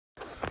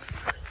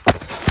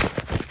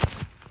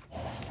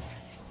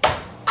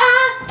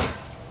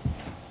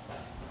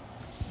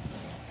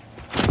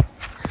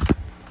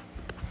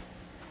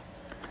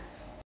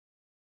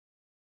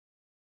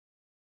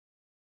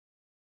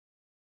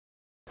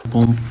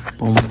boom,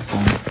 boom,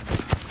 boom.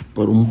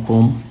 Boom,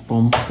 boom,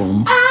 boom,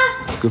 boom.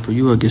 Good for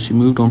you, I guess you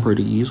moved on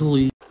pretty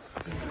easily.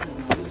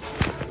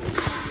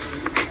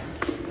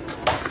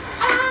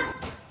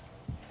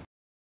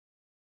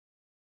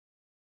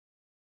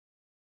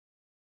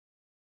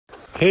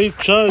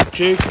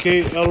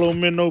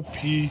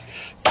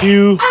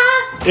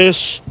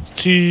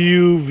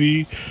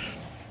 Kateylorrell.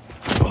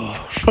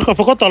 Fuck, I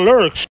forgot the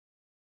lyrics.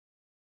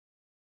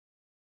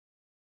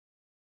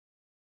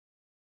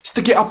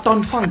 Stick it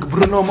uptown funk,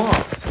 Bruno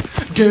Mars.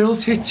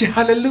 Girls hit you,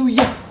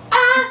 hallelujah.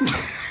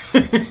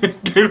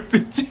 Girls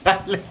hit you,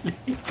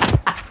 hallelujah.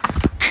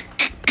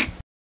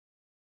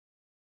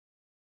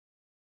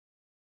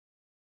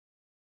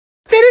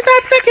 City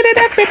start picking it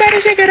up, everybody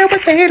shake it up,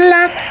 stay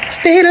alive,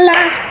 stay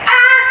alive.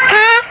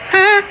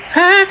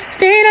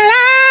 Stay alive.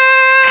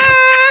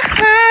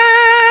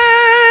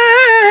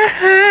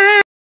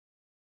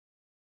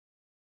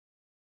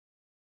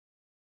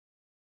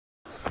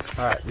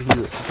 Alright, we can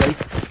do it. Ready?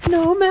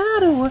 No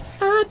matter what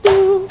I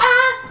do,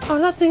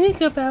 all I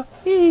think about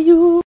is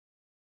you.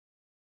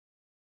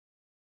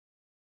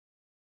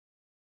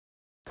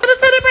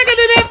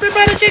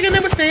 Everybody shaking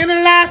it, we're staying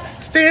alive,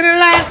 staying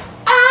alive.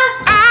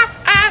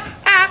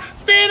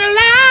 Staying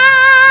alive.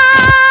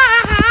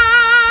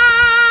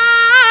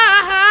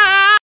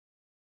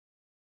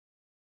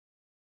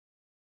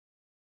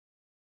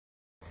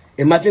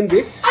 Imagine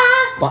this,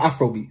 but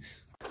Afrobeats.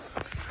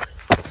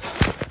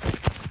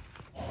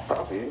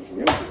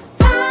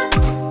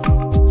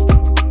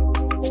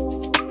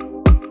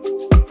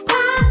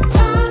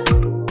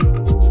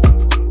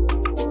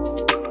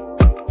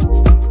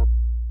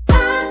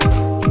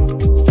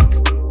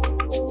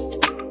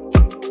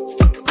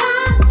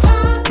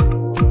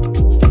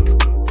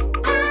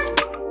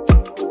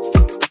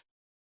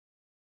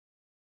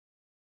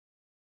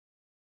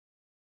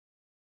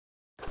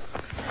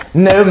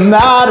 No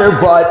matter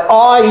what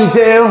I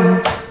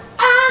do,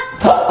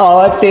 all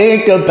I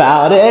think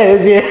about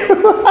is you.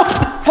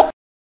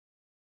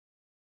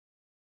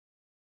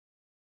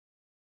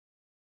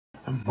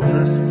 I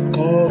must have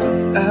called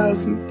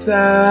 1,000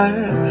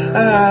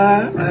 times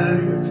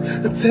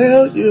to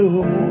tell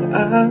you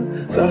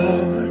I'm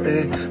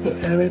sorry for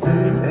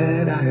everything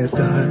that I have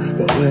done,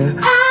 but where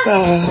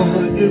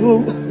are you?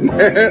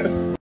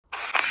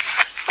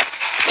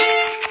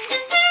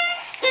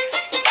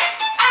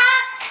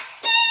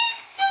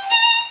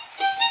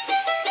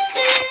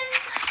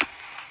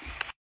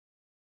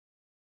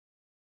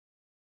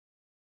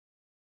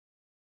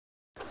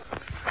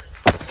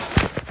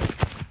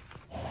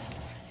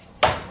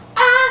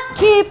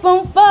 Keep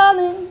on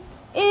falling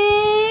in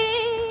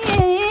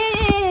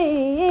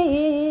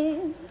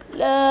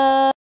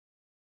love.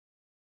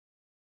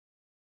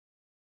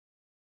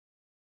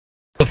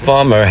 The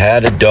farmer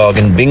had a dog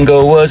and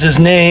Bingo was his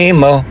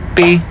name.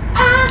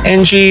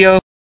 O-B-N-G-O.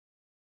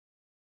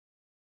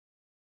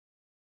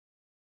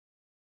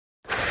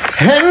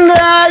 And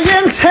I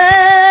am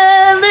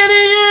telling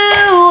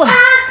you,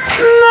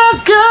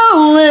 not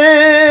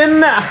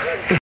going.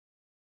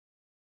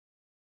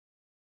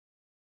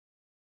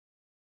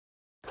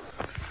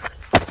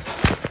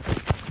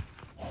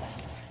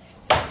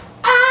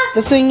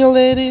 The single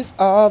ladies,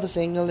 all the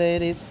single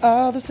ladies,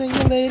 all the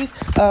single ladies,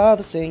 all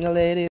the single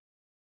ladies.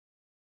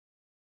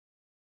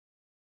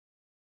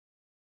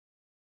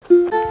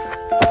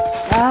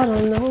 I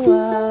don't know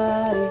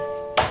why.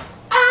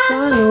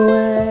 Run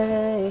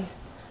away.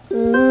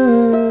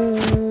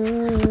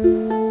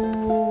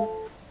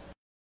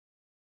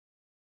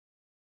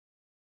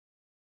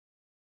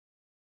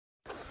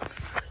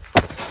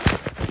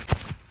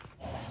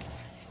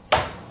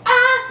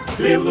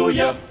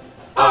 Hallelujah,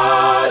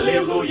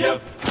 hallelujah,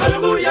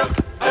 hallelujah,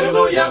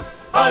 hallelujah,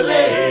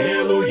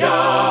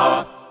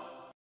 hallelujah.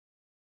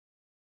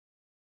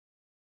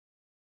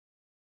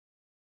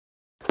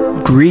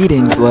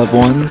 Greetings, loved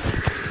ones.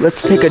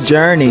 Let's take a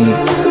journey.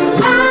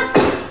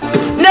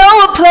 Know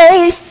a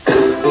place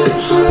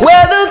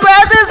where the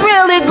grass is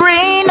really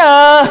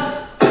greener.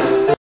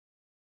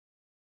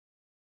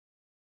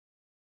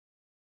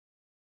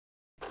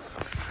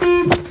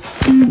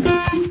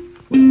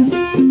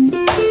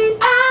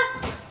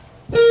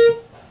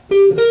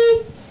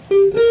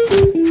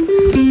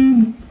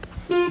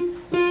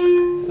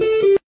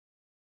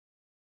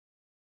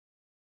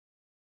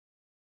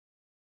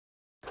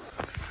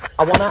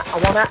 I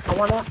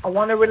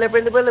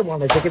really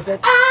wanna take a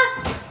step.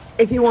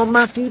 If you want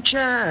my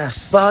future,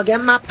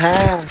 forget my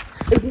past.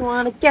 If you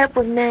wanna get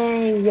with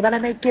me, you better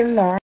make it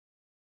last.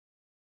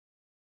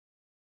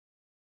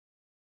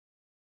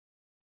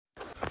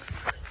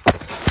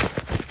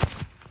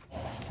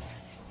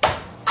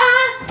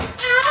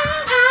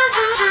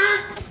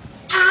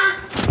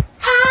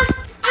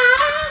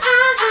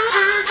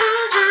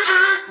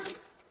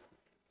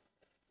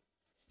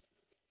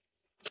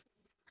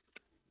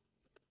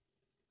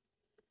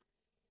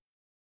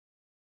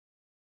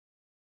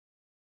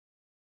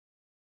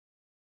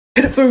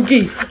 Hit it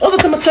funky. All the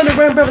time I turn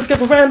around, brothers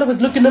get around. I was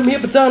looking at me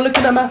up and down,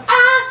 looking at my.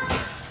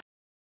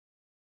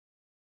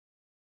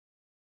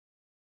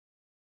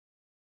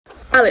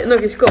 Alec,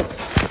 nog eens, kom.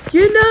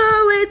 You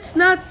know it's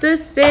not the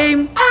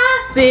same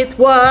as it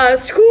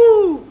was.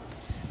 Who?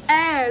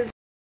 As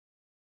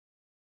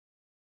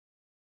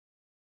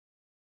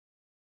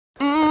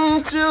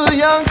Too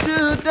young,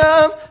 too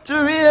dumb to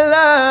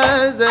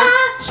realize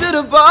that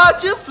should've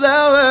bought you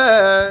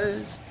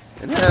flowers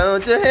and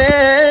held your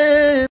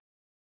hand.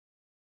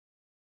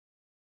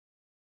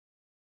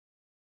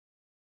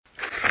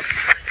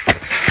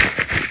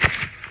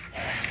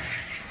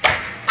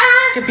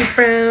 I can be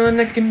brown,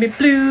 I can be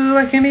blue,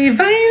 I can be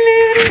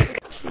violet.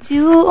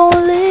 You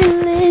only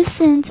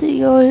listen to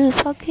your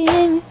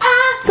fucking.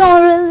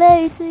 Don't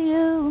relate to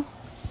you.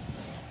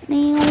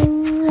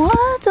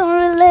 I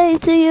don't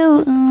relate to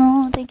you.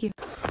 No, thank you.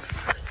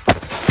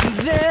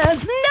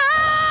 There's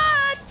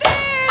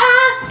nothing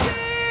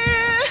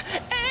fear,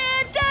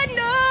 and I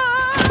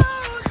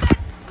know that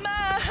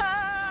my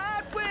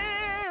heart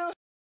will.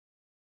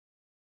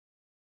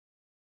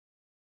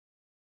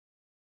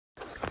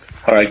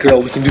 Alright,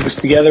 girl, we can do this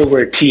together.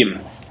 We're a team.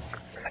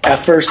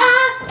 At first,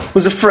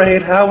 was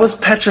afraid, I was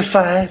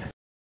petrified.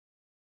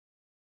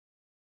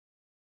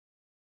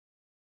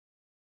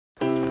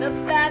 the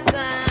bad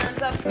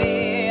times, I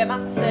fear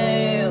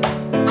myself.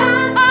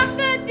 Off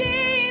the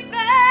deep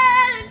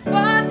end,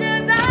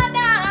 watches I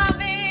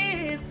dive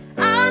in.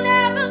 I'll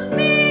never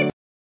meet.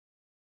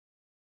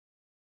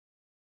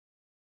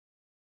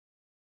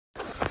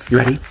 You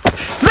ready?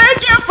 Thank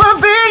you for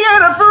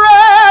being a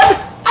friend.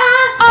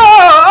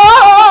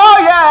 Oh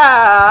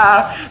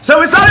yeah. So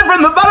we started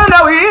from the bottom,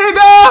 now we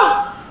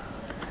go.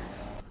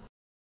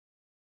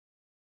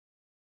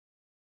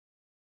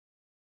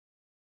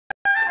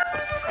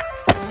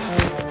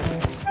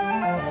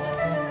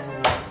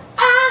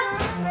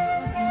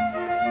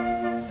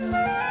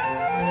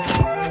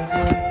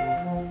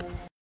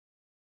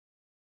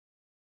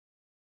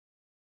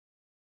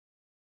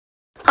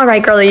 All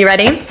right, girl, are you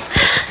ready?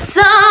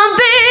 Some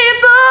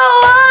people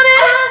want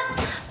it,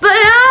 but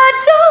I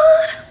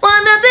don't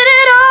want nothing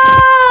at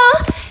all.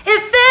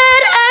 If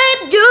it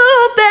ain't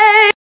you,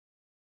 babe.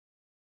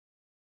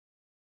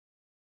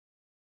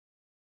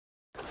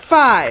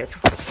 5,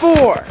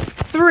 4,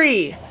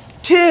 3,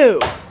 2.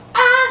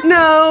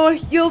 No,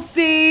 you'll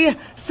see.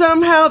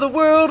 Somehow the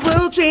world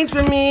will change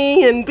for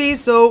me and be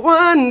so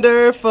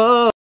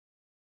wonderful.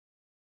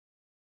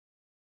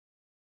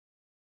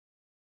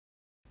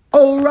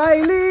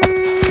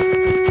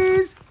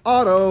 O'Reilly's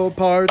Auto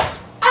Parts.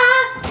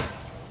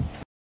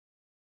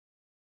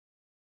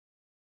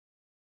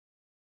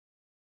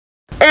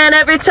 And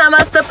every time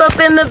I step up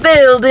in the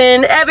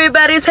building,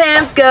 everybody's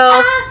hands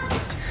go.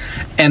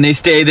 And they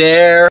stay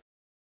there.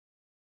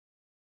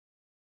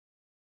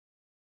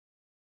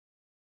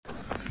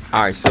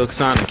 Alright, Silk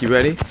Sonic, you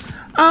ready?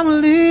 I'ma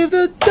leave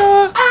the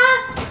door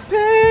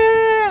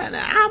open.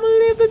 I'ma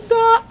leave the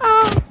door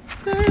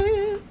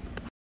open.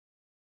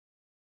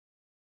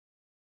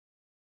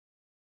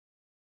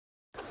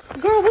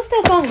 Girl, what's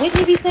that song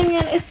Whitney be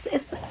singing?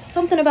 It's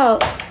something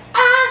about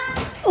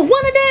I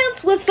wanna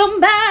dance with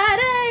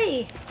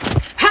somebody.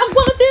 I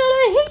wanna feel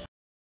the heat.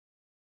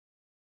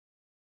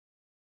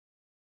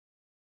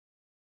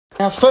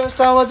 At first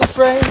I was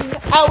afraid,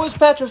 I was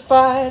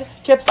petrified.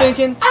 Kept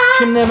thinking,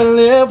 can never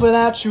live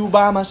without you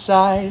by my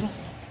side.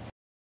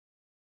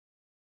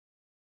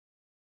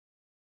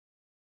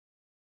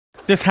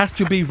 This has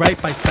to be right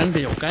by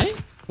Sunday, okay?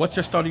 What's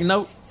your starting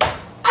note?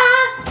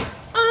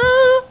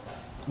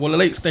 Well,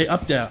 late, stay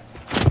up there.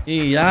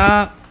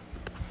 Yeah.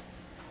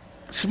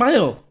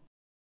 Smile.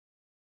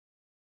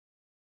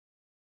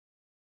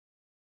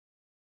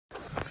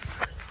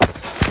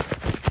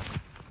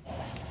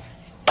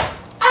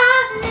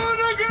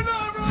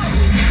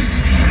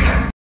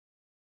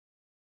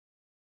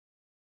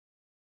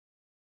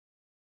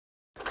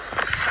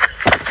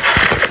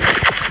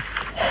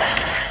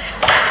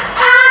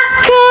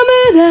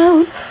 Coming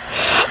out,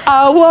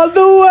 I want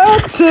the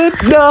world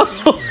to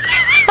know.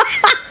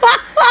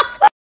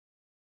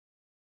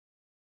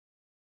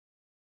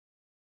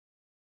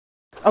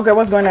 Okay,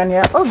 what's going on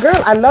here? Oh,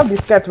 girl, I love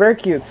this cat. Very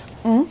cute.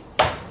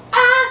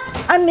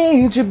 I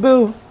need you,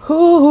 boo.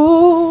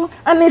 Ooh,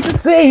 I need to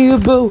see you,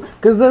 boo.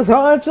 Cause there's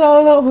hearts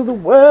all over the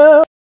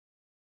world.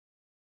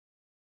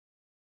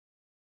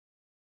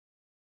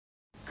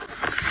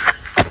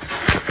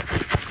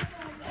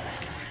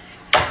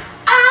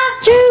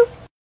 You.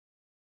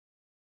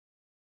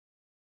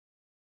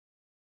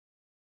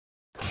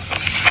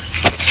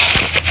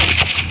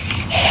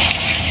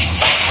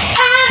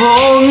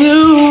 Whole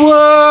new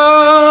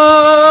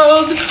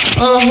world,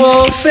 a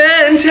whole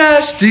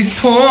fantastic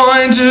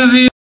point of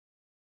view.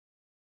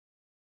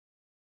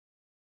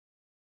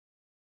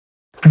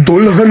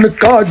 दुल्हन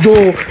का जो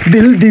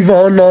दिल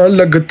दीवाना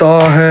लगता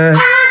है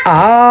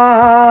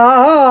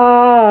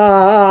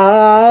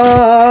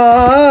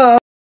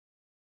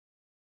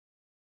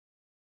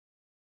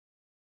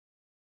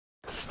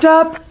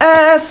Stop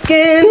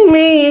asking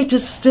me to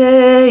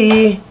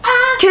stay.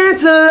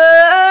 Can't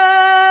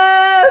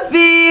I love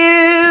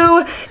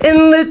you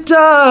in the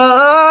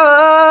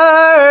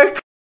dark?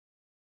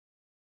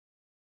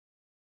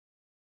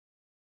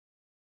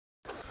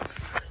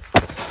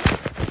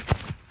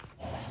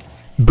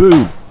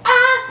 Boo.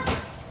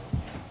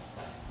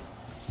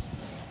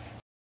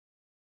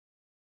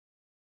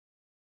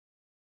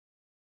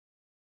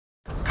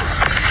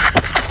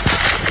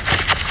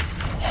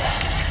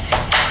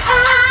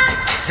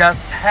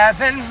 Just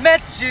haven't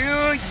met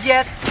you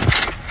yet.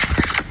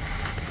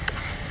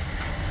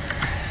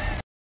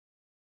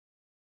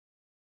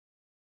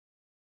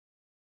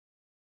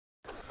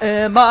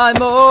 Am I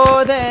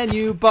more than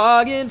you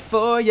bargained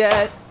for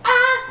yet?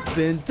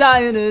 Been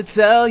dying to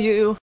tell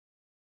you.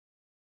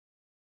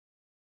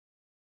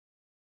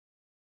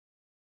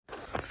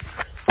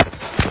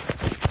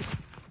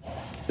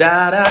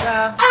 Da da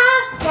da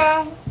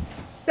da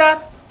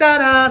da da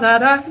da da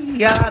da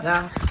ya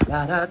da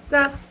da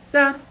da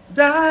da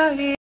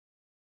da.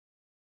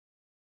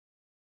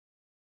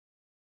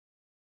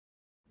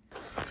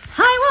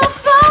 I will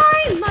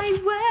find my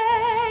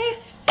way,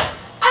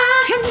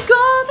 can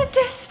go the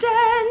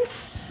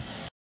distance.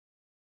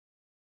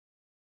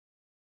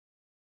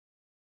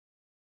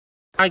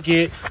 I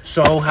get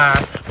so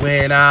high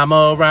when I'm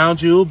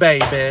around you,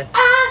 baby.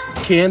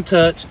 Can't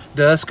touch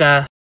the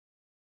sky.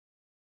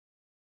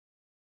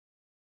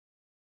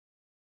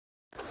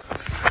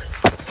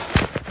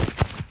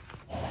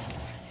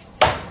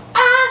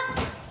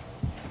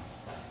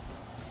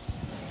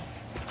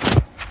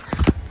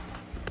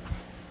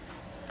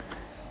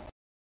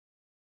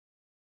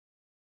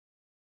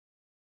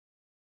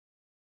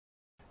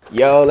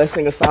 Yo, let's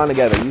sing a song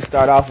together. You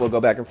start off, we'll go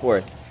back and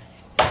forth.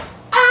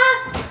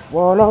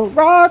 Wanna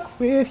rock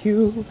with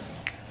you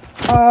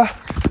all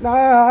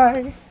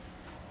night.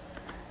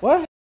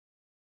 What?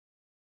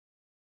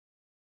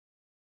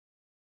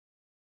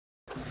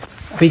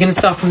 Are we gonna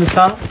start from the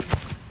top?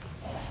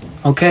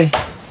 Okay.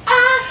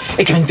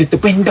 It came through the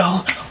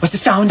window. What's the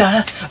sound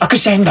of a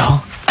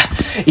crescendo?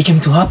 He came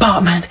to her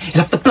apartment. He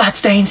left the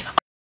bloodstains.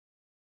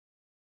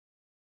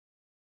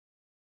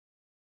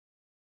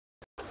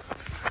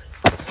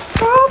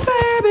 Oh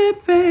baby,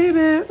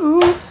 baby,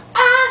 oops,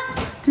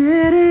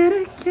 did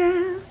it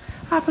again.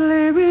 I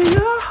played with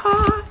your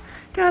heart,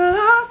 got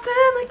lost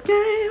in the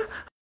game.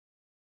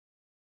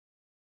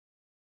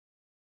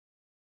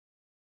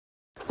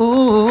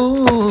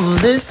 Ooh,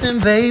 listen,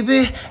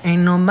 baby,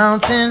 ain't no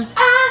mountain,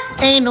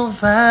 ain't no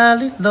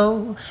valley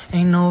low,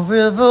 ain't no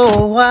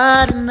river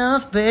wide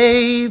enough,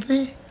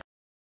 baby.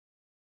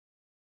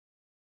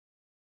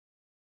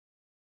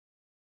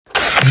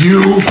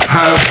 You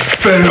have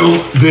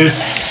failed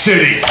this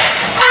city.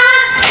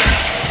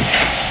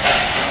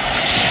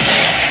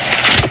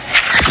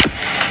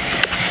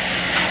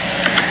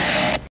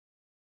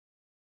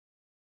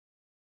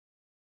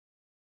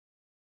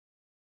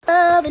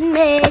 Love, it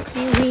makes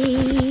me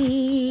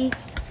weak.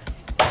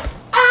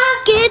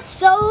 I get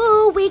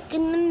so weak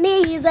in the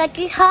knees I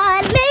can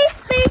hardly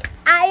speak.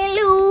 I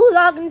lose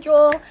all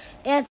control.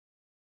 Yes.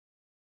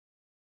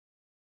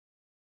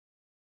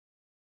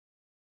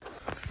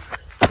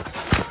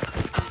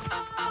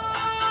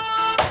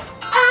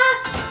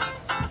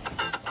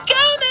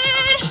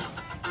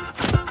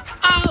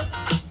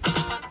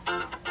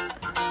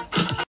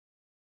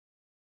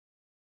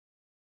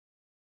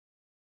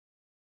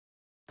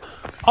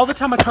 All the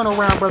time I turn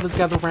around, brothers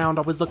gather round,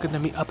 always looking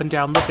at me up and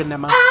down, looking at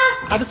my.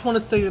 I just want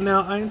to say it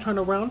now, I ain't trying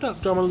to round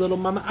up, drama little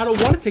mama. I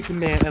don't want to take a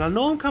man, and I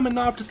know I'm coming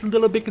off just a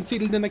little bit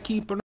conceited, and I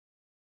keep on.